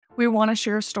We want to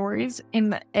share stories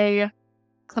in a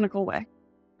clinical way.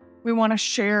 We want to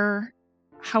share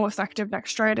how effective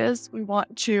NextStride is. We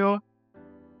want to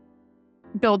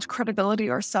build credibility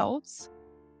ourselves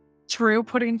through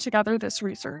putting together this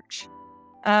research.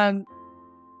 And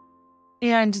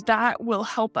that will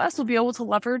help us. We'll be able to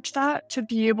leverage that to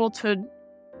be able to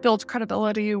build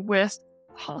credibility with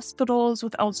hospitals,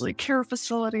 with elderly care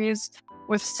facilities,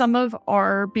 with some of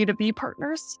our B2B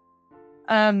partners.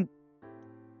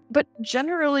 But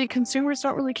generally, consumers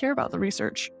don't really care about the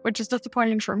research, which is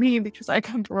disappointing for me because I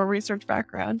come from a research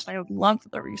background. I love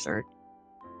the research.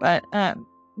 But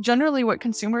generally, what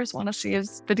consumers want to see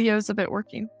is videos of it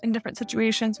working in different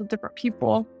situations with different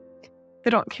people. They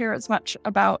don't care as much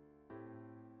about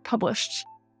published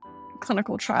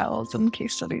clinical trials and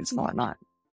case studies and whatnot.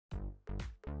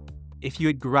 If you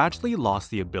had gradually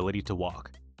lost the ability to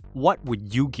walk, what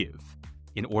would you give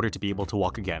in order to be able to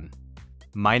walk again?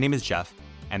 My name is Jeff,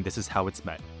 and this is How It's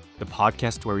Met, the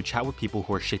podcast where we chat with people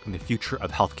who are shaping the future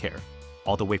of healthcare,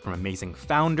 all the way from amazing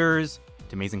founders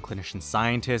to amazing clinician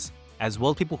scientists, as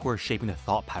well as people who are shaping the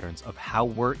thought patterns of how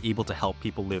we're able to help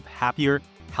people live happier,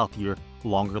 healthier,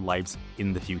 longer lives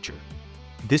in the future.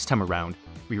 This time around,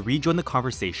 we rejoin the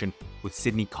conversation with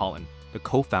Sydney Collin, the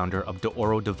co-founder of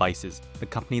Deoro Devices, the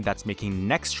company that's making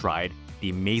NextStride the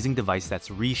amazing device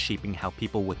that's reshaping how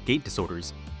people with gait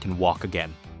disorders can walk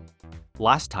again.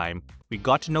 Last time, we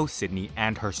got to know Sydney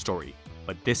and her story,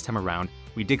 but this time around,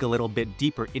 we dig a little bit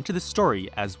deeper into the story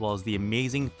as well as the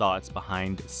amazing thoughts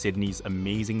behind Sydney's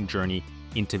amazing journey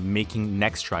into making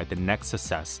NextStride the next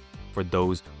success for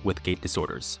those with gait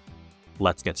disorders.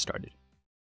 Let's get started.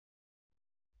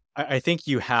 I think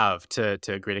you have, to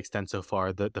a great extent so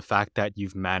far, the fact that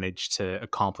you've managed to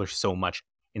accomplish so much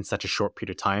in such a short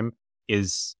period of time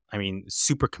is,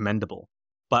 super commendable.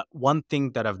 But one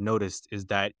thing that I've noticed is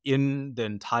that in the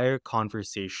entire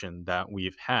conversation that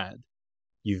we've had,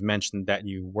 you've mentioned that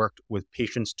you worked with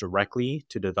patients directly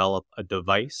to develop a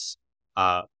device,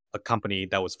 a company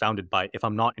that was founded by, if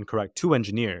I'm not incorrect, 2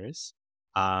 engineers,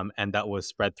 and that was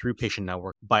spread through Patient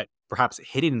Network. But perhaps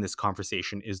hidden in this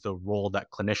conversation is the role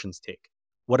that clinicians take.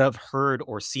 What I've heard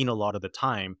or seen a lot of the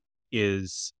time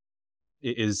is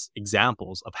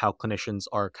examples of how clinicians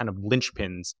are kind of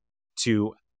linchpins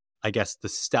to, I guess, the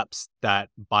steps that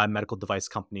biomedical device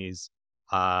companies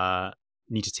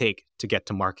need to take to get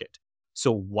to market.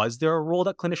 So was there a role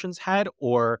that clinicians had?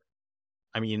 Or,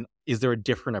 is there a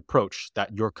different approach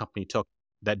that your company took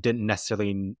that didn't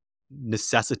necessarily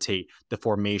necessitate the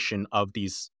formation of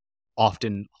these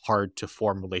often hard to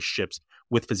form relationships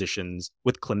with physicians,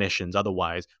 with clinicians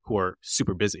otherwise, who are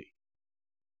super busy?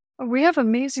 We have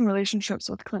amazing relationships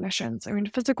with clinicians.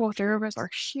 Physical therapists are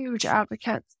huge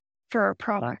advocates for our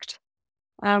product.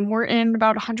 We're in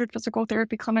about 100 physical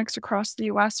therapy clinics across the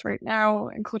US right now,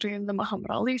 including the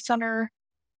Muhammad Ali Center,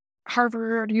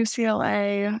 Harvard,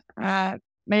 UCLA,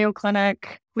 Mayo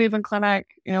Clinic, Cleveland Clinic,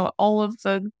 all of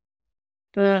the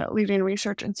leading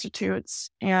research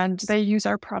institutes. And they use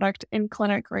our product in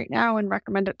clinic right now and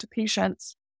recommend it to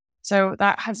patients. So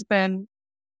that has been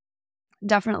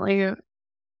definitely, I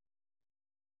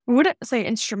wouldn't say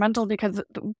instrumental because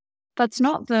that's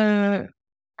not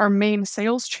our main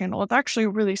sales channel. It's actually a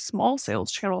really small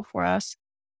sales channel for us,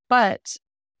 but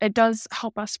it does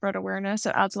help us spread awareness.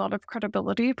 It adds a lot of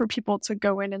credibility for people to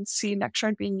go in and see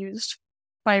NextStride being used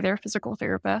by their physical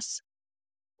therapists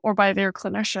or by their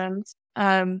clinicians.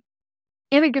 And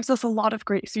it gives us a lot of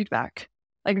great feedback.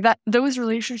 Those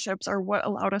relationships are what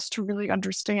allowed us to really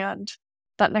understand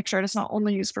that NextStride is not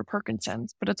only used for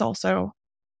Parkinson's, but it's also,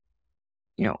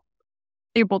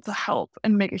 able to help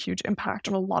and make a huge impact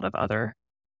on a lot of other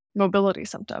mobility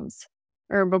symptoms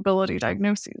or mobility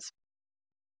diagnoses.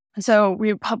 So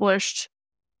we published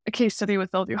a case study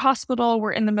with Bellevue Hospital.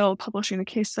 We're in the middle of publishing a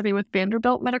case study with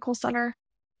Vanderbilt Medical Center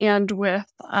and with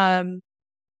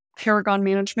Paragon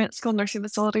Management Skilled Nursing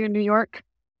Facility in New York,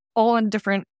 all in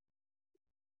different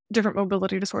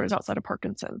mobility disorders outside of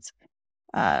Parkinson's.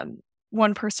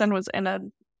 One person was in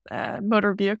a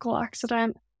motor vehicle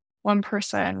accident. One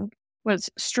person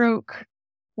was stroke.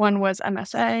 One was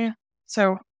MSA.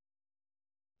 So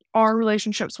our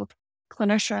relationships with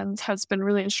clinicians has been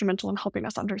really instrumental in helping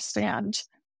us understand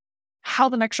how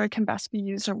the NextStride can best be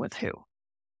used and with who.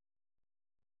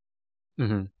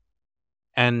 Mm-hmm.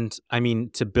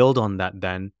 And to build on that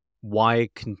then, why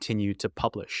continue to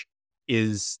publish?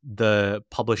 Is the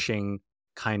publishing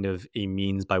kind of a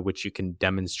means by which you can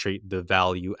demonstrate the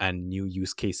value and new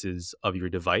use cases of your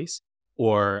device?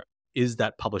 Or is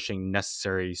that publishing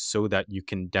necessary so that you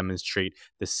can demonstrate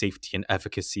the safety and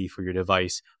efficacy for your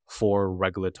device for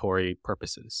regulatory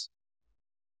purposes?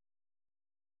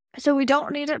 So we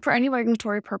don't need it for any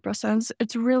regulatory purposes.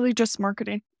 It's really just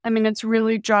marketing. I mean, it's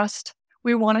really just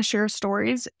we want to share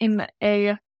stories in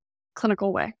a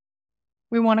clinical way.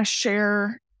 We want to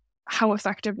share how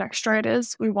effective NextStride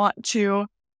is. We want to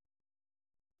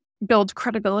build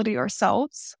credibility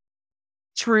ourselves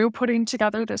through putting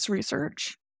together this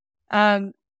research.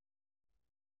 And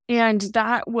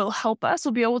that will help us.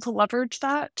 We'll be able to leverage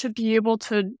that to be able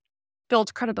to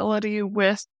build credibility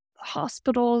with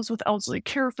hospitals, with elderly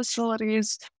care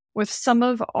facilities, with some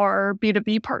of our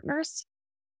B2B partners.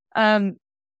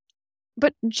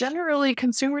 But generally,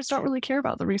 consumers don't really care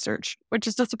about the research, which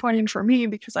is disappointing for me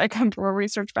because I come from a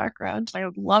research background and I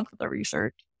love the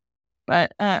research.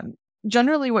 But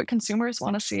generally, what consumers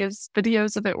want to see is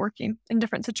videos of it working in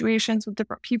different situations with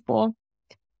different people.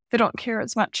 They don't care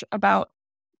as much about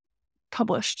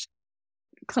published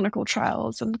clinical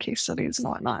trials and case studies and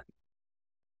whatnot.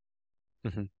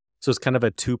 Mm-hmm. So it's kind of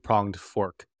a two-pronged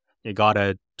fork. You got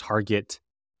to target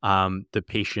the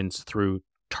patients through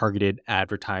targeted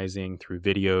advertising, through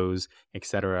videos,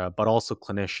 etc., but also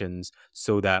clinicians,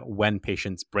 so that when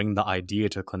patients bring the idea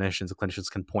to the clinicians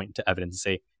can point to evidence and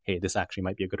say, hey, this actually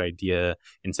might be a good idea,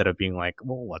 instead of being like,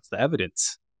 well, what's the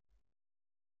evidence?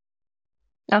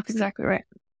 That's exactly right.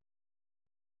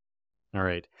 All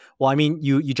right. Well, I mean,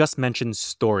 you just mentioned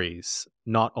stories,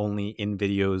 not only in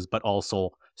videos, but also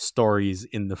stories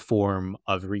in the form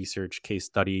of research, case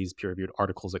studies, peer-reviewed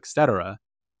articles, etc.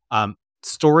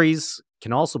 Stories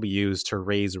can also be used to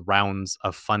raise rounds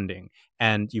of funding.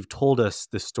 And you've told us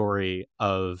the story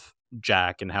of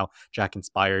Jack and how Jack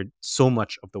inspired so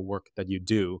much of the work that you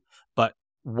do. But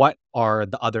what are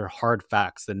the other hard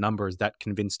facts, the numbers that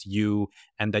convinced you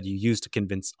and that you use to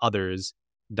convince others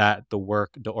that the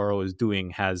work D'Oro is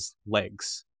doing has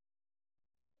legs?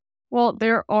 Well,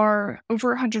 there are over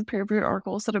 100 peer-reviewed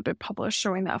articles that have been published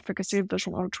showing the efficacy of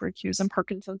visual auditory cues in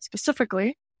Parkinson's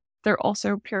specifically. There are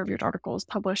also peer-reviewed articles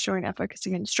published showing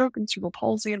efficacy in stroke and cerebral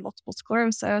palsy and multiple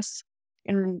sclerosis,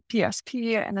 in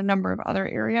PSP, and a number of other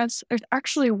areas. There's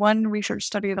actually one research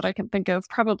study that I can think of,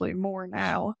 probably more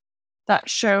now, that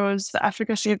shows the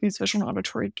efficacy of these visual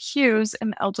auditory cues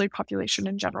in the elderly population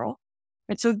in general.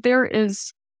 And so there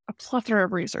is a plethora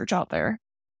of research out there,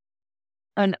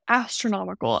 an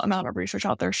astronomical amount of research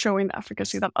out there showing the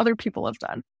efficacy that other people have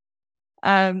done.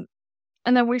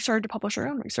 And then we started to publish our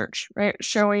own research, right?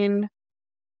 Showing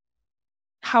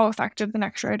how effective the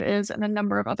NextStride is in a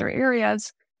number of other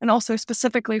areas, and also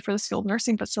specifically for the skilled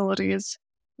nursing facilities.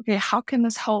 Okay, how can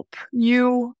this help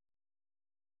you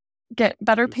get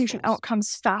better patient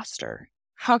outcomes faster?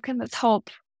 How can this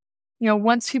help,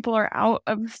 once people are out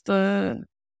of the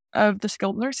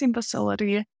skilled nursing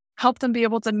facility, help them be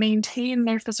able to maintain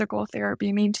their physical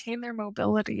therapy, maintain their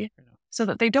mobility, so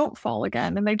that they don't fall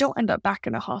again and they don't end up back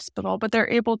in a hospital, but they're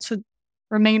able to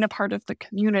remain a part of the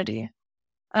community.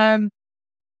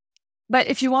 But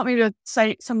if you want me to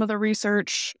cite some of the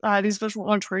research, these visual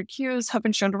auditory cues have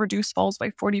been shown to reduce falls by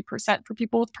 40% for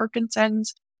people with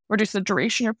Parkinson's, reduce the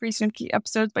duration of freezing key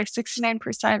episodes by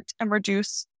 69%, and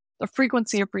reduce the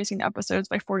frequency of freezing episodes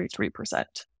by 43%.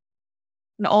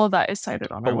 And all of that is cited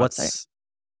on our website.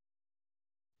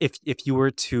 If you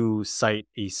were to cite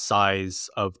a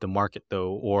size of the market,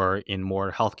 though, or in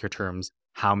more healthcare terms,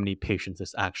 how many patients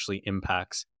this actually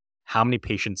impacts, how many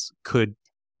patients could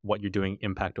what you're doing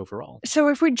impact overall? So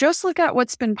if we just look at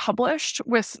what's been published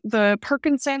with the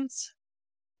Parkinson's,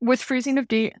 with freezing of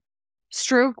gait,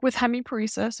 stroke with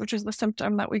hemiparesis, which is the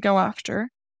symptom that we go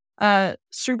after,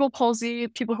 cerebral palsy,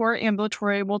 people who are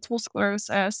ambulatory, multiple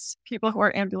sclerosis, people who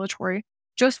are ambulatory,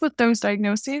 just with those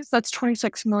diagnoses, that's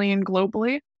 26 million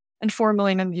globally and 4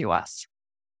 million in the US.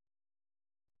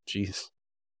 Jeez.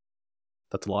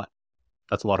 That's a lot.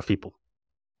 That's a lot of people.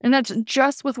 And that's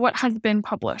just with what has been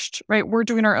published, right? We're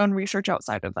doing our own research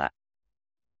outside of that.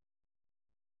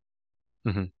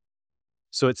 Mm-hmm.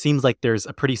 So it seems like there's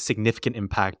a pretty significant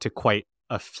impact to quite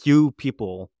a few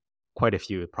people, quite a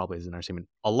few, it probably is an understatement,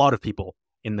 a lot of people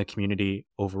in the community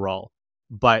overall.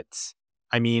 But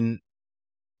I mean,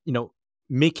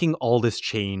 making all this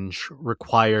change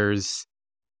requires,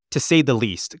 to say the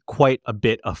least, quite a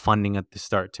bit of funding at the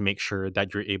start to make sure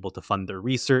that you're able to fund the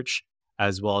research,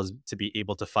 as well as to be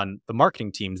able to fund the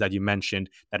marketing teams that you mentioned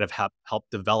that have helped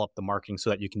develop the marketing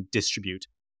so that you can distribute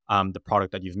the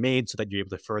product that you've made, so that you're able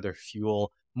to further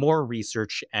fuel more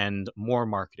research and more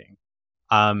marketing.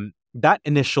 That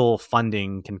initial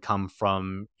funding can come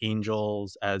from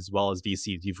angels as well as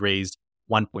VCs. You've raised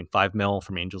 1.5 mil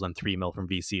from angels and 3 mil from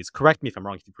VCs. Correct me if I'm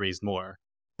wrong if you've raised more.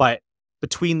 But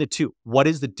between the two, what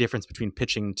is the difference between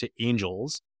pitching to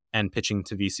angels and pitching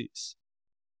to VCs?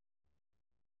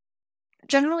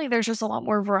 generally there's just a lot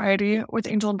more variety with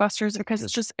angel investors because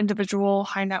it's just individual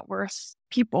high net worth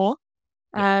people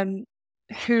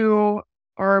who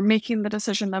are making the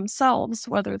decision themselves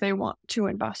whether they want to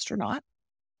invest or not.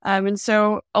 And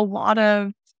so a lot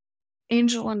of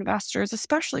angel investors,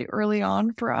 especially early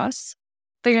on for us,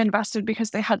 they invested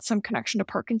because they had some connection to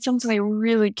Parkinson's and they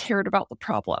really cared about the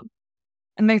problem.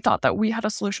 And they thought that we had a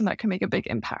solution that could make a big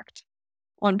impact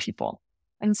on people.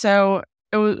 And so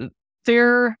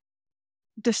their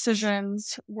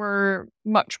decisions were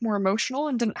much more emotional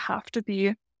and didn't have to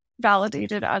be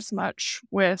validated as much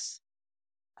with,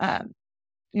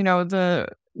 the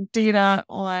data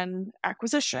on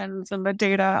acquisitions and the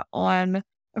data on,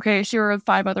 okay, here are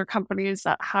 5 other companies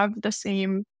that have the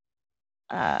same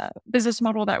business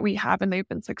model that we have and they've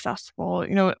been successful.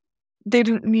 They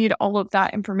didn't need all of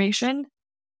that information.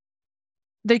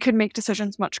 They could make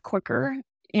decisions much quicker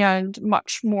and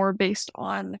much more based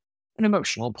on an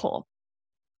emotional pull.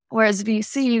 Whereas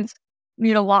VCs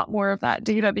need a lot more of that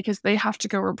data because they have to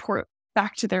go report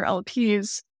back to their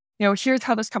LPs. Here's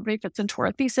how this company fits into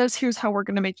our thesis. Here's how we're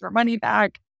going to make your money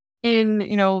back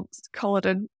in, call it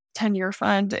a 10-year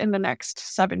fund in the next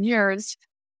 7 years.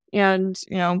 And,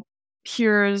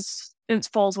 it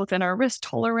falls within our risk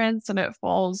tolerance and it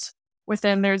falls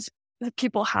within,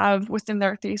 people have within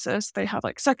their thesis, they have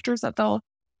like sectors that they'll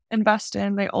invest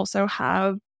in. They also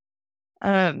have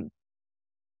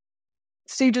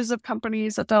stages of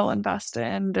companies that they'll invest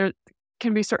in. There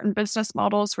can be certain business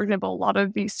models. For example, a lot of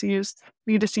VCs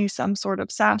need to see some sort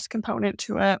of SaaS component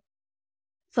to it,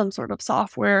 some sort of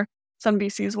software. Some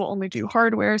VCs will only do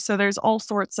hardware. So there's all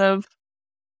sorts of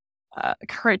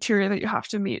criteria that you have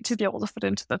to meet to be able to fit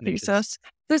into the thesis.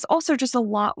 There's also just a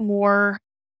lot more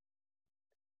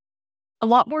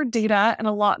data and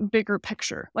a lot bigger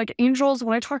picture. Like angels,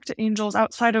 when I talk to angels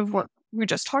outside of what we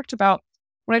just talked about,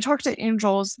 when I talk to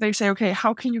angels, they say, okay,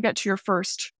 how can you get to your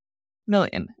first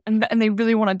million? And they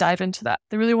really want to dive into that.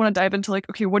 They really want to dive into like,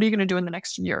 okay, what are you going to do in the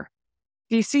next year?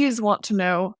 VCs want to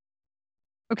know,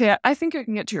 okay, I think you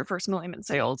can get to your first million in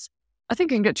sales. I think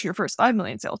you can get to your first 5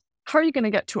 million sales. How are you going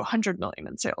to get to 100 million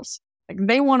in sales? Like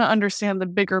they want to understand the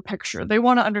bigger picture. They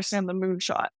want to understand the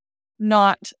moonshot,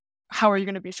 not how are you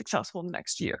going to be successful in the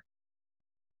next year.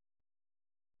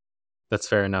 That's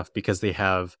fair enough because they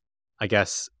have, I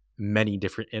guess, many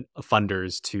different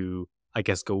funders to, I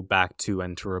guess, go back to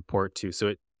and to report to.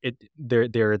 So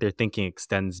their thinking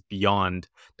extends beyond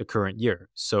the current year.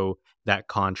 So that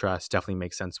contrast definitely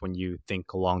makes sense when you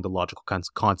think along the logical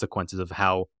consequences of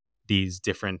how these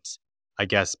different, I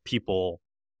guess, people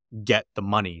get the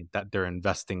money that they're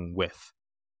investing with.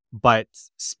 But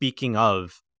speaking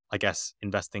of, I guess,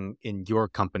 investing in your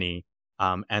company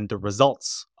and the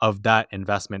results of that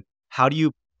investment, how do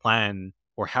you plan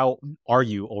or how are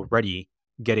you already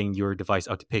getting your device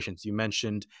out to patients? You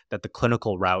mentioned that the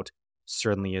clinical route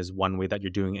certainly is one way that you're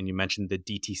doing, and you mentioned the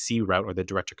DTC route or the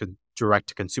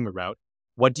direct-to-consumer route.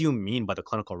 What do you mean by the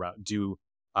clinical route? Do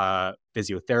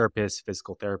physiotherapists,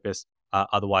 physical therapists,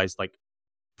 otherwise like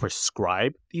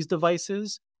prescribe these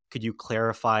devices? Could you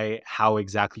clarify how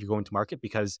exactly you're going to market?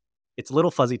 Because it's a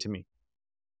little fuzzy to me.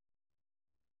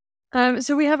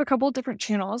 So we have a couple of different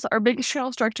channels. Our biggest channel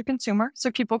is direct to consumer. So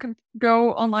people can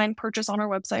go online, purchase on our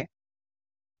website.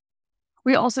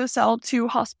 We also sell to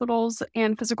hospitals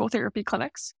and physical therapy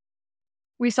clinics.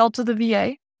 We sell to the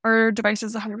VA. Our device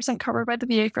is 100% covered by the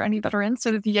VA for any veteran.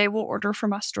 So the VA will order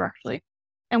from us directly.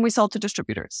 And we sell to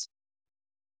distributors,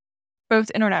 both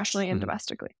internationally and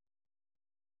domestically.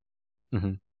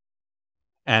 Mm-hmm.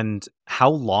 And how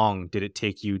long did it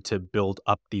take you to build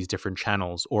up these different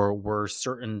channels? Or were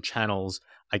certain channels,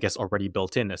 I guess, already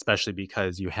built in, especially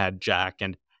because you had Jack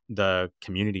and the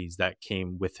communities that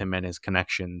came with him and his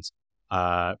connections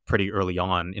pretty early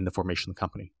on in the formation of the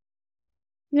company?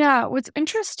 Yeah, what's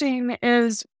interesting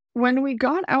is when we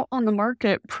got out on the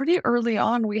market pretty early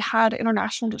on, we had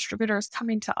international distributors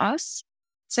coming to us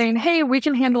saying, hey, we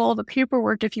can handle all the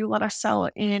paperwork if you let us sell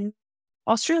in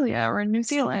Australia or in New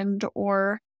Zealand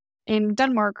or in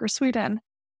Denmark or Sweden.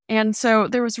 And so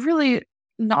there was really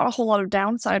not a whole lot of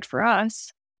downside for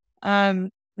us.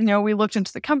 We looked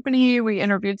into the company, we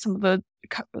interviewed some of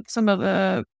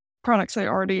the products they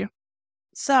already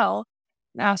sell,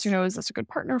 and asked, is this a good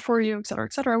partner for you, et cetera,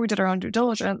 et cetera. We did our own due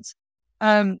diligence.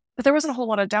 But there wasn't a whole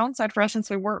lot of downside for us since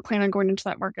we weren't planning on going into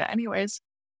that market anyways.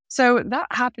 So that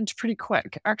happened pretty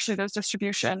quick, actually, those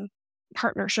distribution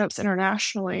partnerships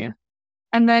internationally.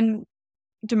 And then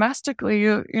domestically,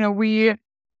 we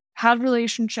had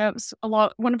relationships.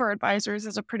 One of our advisors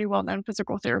is a pretty well-known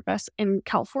physical therapist in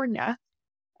California.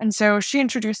 And so she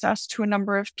introduced us to a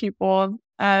number of people.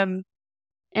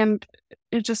 And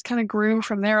it just kind of grew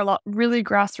from there, a lot, really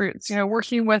grassroots,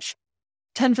 working with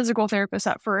 10 physical therapists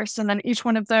at first, and then each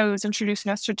one of those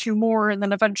introducing us to 2 more. And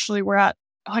then eventually we're at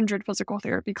 100 physical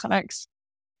therapy clinics.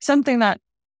 Something that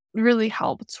really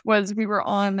helped was we were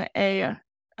on a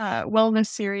wellness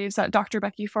series that Dr.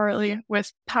 Becky Farley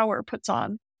with Power puts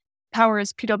on. Power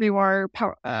is PWR,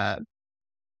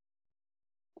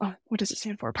 what does it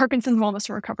stand for? Parkinson's Wellness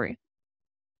and Recovery.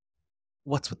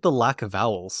 What's with the lack of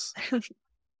vowels?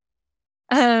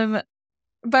 But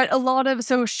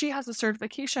so she has a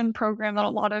certification program that a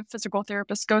lot of physical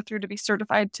therapists go through to be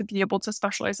certified to be able to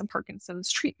specialize in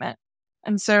Parkinson's treatment.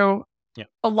 And so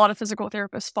a lot of physical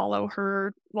therapists follow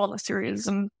her wellness series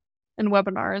and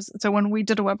webinars. So when we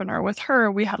did a webinar with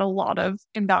her, we had a lot of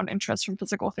inbound interest from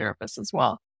physical therapists as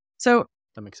well. So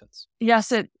that makes sense.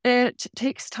 Yes, it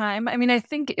takes time. I mean, I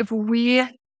think if we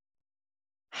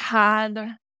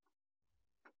had,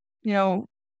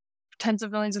 tens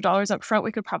of millions of dollars up front,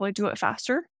 we could probably do it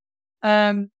faster.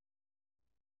 But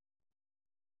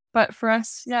for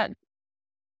us, it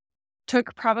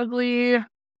took probably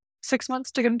 6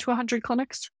 months to get into 100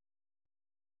 clinics.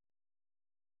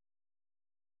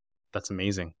 That's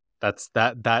amazing.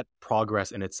 That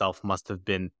progress in itself must have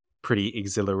been pretty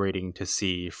exhilarating to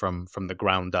see from the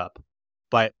ground up.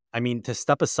 But I mean, to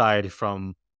step aside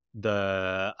from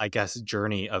the, I guess,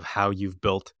 journey of how you've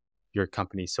built your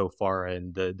company so far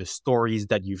and the stories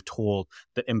that you've told,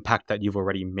 the impact that you've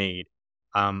already made,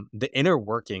 the inner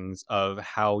workings of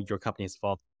how your company has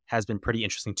evolved has been pretty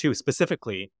interesting too.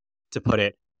 Specifically, to put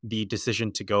it, the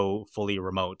decision to go fully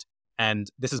remote. And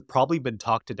this has probably been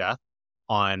talked to death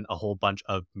on a whole bunch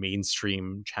of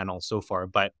mainstream channels so far.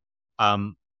 But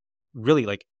really,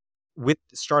 like, with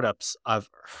startups, I've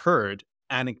heard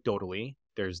anecdotally,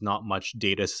 there's not much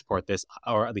data to support this,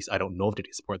 or at least I don't know if data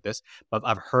to support this, but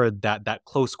I've heard that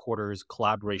close quarters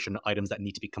collaboration items that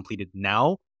need to be completed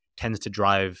now tends to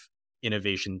drive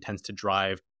innovation, tends to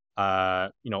drive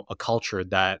a culture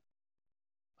that,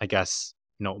 I guess,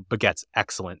 begets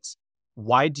excellence.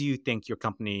 Why do you think your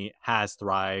company has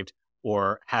thrived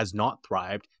or has not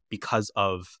thrived because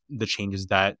of the changes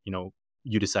that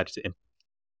you decided to implement?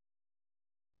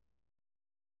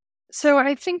 So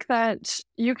I think that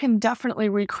you can definitely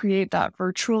recreate that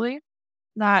virtually,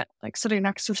 that like sitting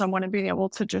next to someone and being able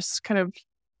to just kind of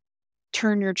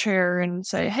turn your chair and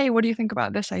say, hey, what do you think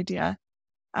about this idea?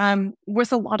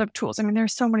 With a lot of tools. I mean,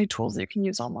 there's so many tools that you can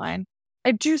use online.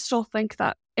 I do still think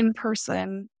that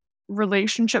in-person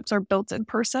relationships are built in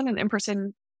person, and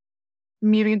in-person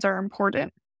meetings are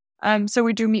important. So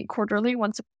we do meet quarterly,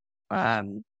 once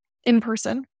in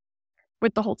person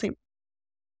with the whole team.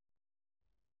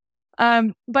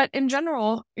 But in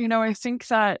general, I think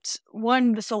that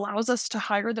this allows us to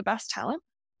hire the best talent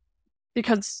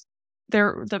because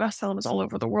the best talent is all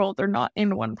over the world. They're not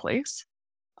in one place.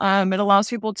 It allows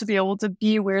people to be able to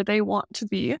be where they want to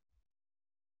be.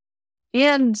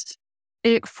 And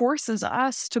it forces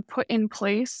us to put in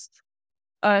place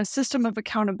a system of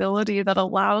accountability that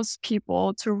allows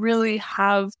people to really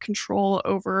have control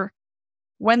over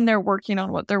when they're working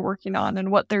on what they're working on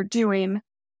and what they're doing.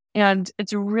 And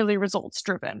it's really results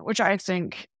driven, which I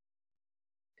think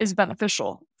is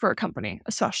beneficial for a company,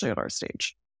 especially at our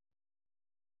stage.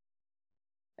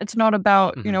 It's not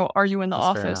about, are you in the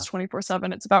office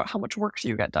 24/7? It's about how much work do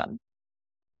you get done.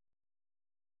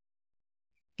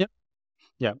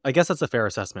 Yeah, I guess that's a fair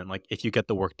assessment. Like, if you get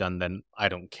the work done, then I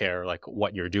don't care like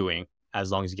what you're doing,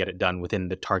 as long as you get it done within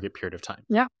the target period of time.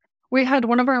 Yeah. We had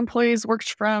one of our employees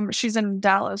she's in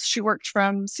Dallas. She worked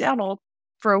from Seattle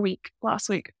for a week last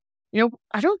week.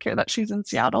 I don't care that she's in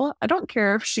Seattle. I don't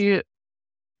care if she,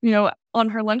 on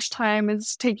her lunchtime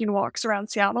is taking walks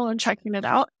around Seattle and checking it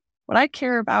out. What I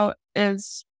care about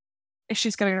is if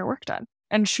she's getting her work done.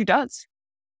 And she does.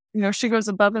 She goes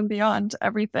above and beyond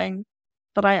everything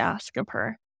that I ask of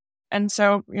her. And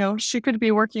so, she could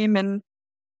be working in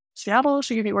Seattle,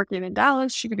 she could be working in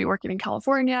Dallas, she could be working in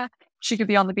California, she could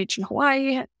be on the beach in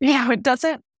Hawaii. It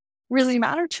doesn't really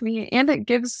matter to me. And it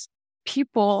gives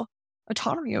people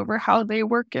autonomy over how they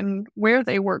work and where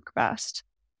they work best.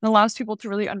 It allows people to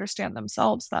really understand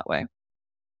themselves that way.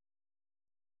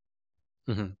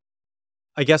 Mm-hmm.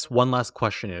 I guess one last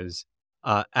question is,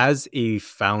 as a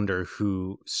founder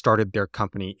who started their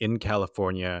company in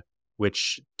California,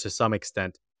 which to some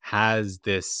extent has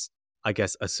this, I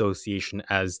guess, association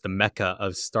as the mecca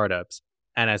of startups,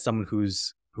 and as someone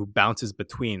who bounces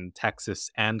between Texas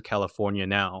and California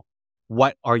now,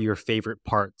 what are your favorite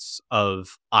parts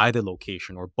of either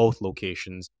location or both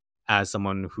locations as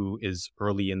someone who is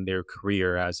early in their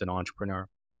career as an entrepreneur?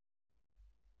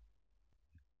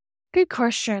 Good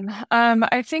question.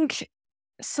 I think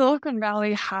Silicon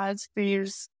Valley has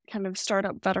these kind of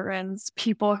startup veterans,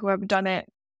 people who have done it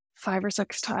 5 or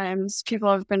 6 times, people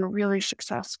who have been really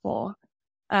successful.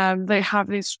 They have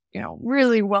these,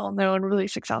 really well-known, really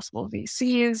successful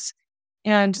VCs,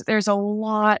 and there's a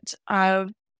lot of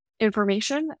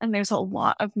information and there's a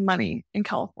lot of money in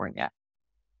California.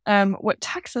 What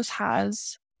Texas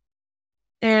has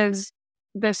is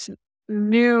this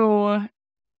new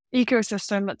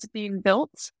ecosystem that's being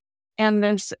built and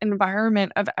this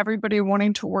environment of everybody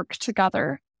wanting to work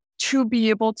together to be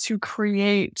able to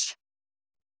create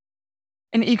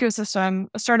an ecosystem,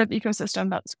 a startup ecosystem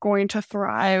that's going to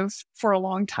thrive for a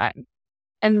long time.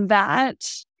 And that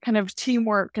kind of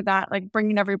teamwork, that like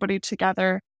bringing everybody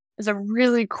together is a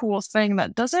really cool thing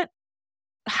that doesn't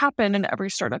happen in every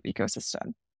startup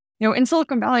ecosystem. In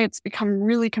Silicon Valley, it's become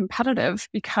really competitive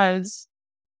because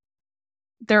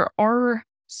there are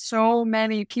so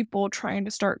many people trying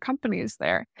to start companies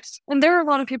there. And there are a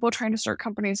lot of people trying to start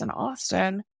companies in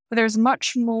Austin, but there's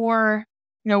much more,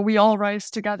 we all rise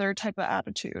together type of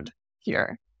attitude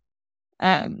here.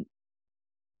 I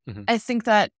think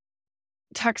that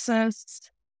Texas,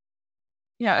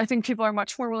 I think people are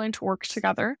much more willing to work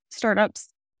together, startups.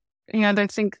 And I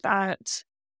think that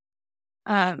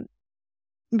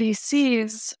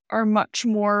VCs are much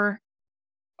more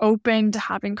open to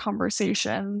having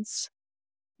conversations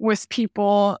with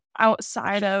people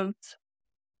outside of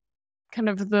kind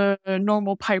of the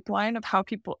normal pipeline of how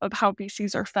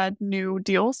VCs are fed new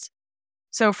deals.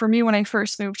 So for me, when I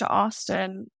first moved to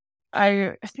Austin,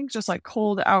 I think just like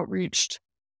cold outreached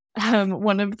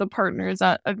one of the partners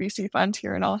at a VC fund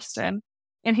here in Austin,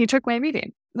 and he took my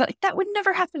meeting. Like that would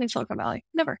never happen in Silicon Valley,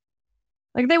 never.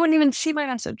 Like they wouldn't even see my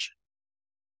message.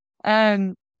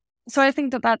 So I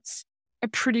think that that's a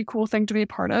pretty cool thing to be a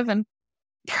part of, and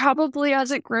probably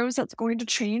as it grows, that's going to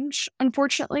change,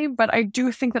 unfortunately. But I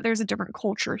do think that there's a different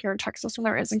culture here in Texas than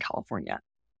there is in California.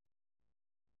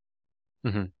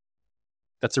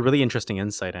 That's a really interesting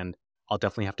insight, and I'll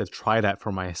definitely have to try that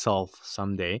for myself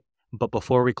someday. But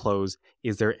before we close,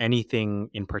 is there anything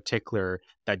in particular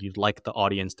that you'd like the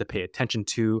audience to pay attention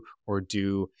to or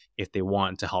do if they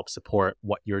want to help support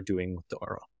what you're doing with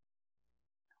Doro?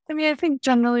 I think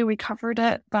generally we covered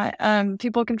it, but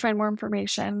people can find more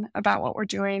information about what we're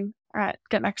doing at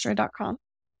getnextra.com.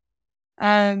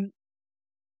 And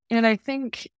I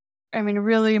think,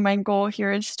 really my goal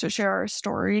here is to share our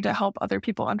story to help other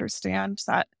people understand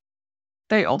that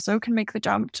they also can make the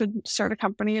jump to start a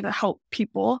company to help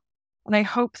people. And I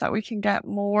hope that we can get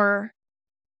more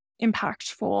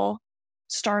impactful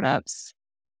startups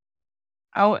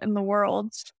out in the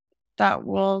world that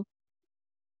will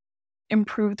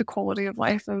improve the quality of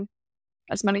life of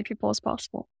as many people as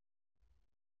possible.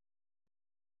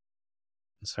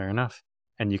 That's fair enough.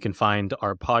 And you can find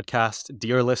our podcast,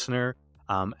 dear listener,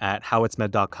 at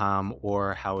howitsmed.com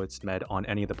or howitsmed on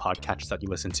any of the podcasts that you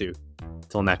listen to.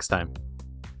 Till next time.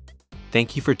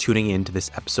 Thank you for tuning in to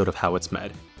this episode of How It's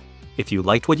Med. If you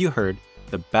liked what you heard,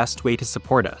 the best way to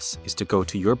support us is to go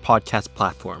to your podcast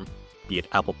platform, be it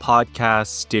Apple Podcasts,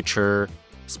 Stitcher,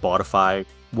 Spotify,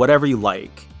 whatever you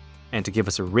like, and to give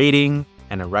us a rating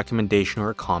and a recommendation or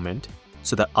a comment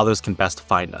so that others can best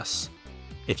find us.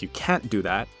 If you can't do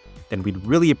that, then we'd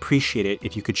really appreciate it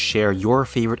if you could share your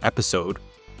favorite episode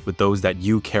with those that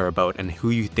you care about and who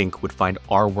you think would find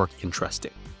our work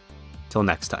interesting. Till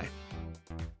next time.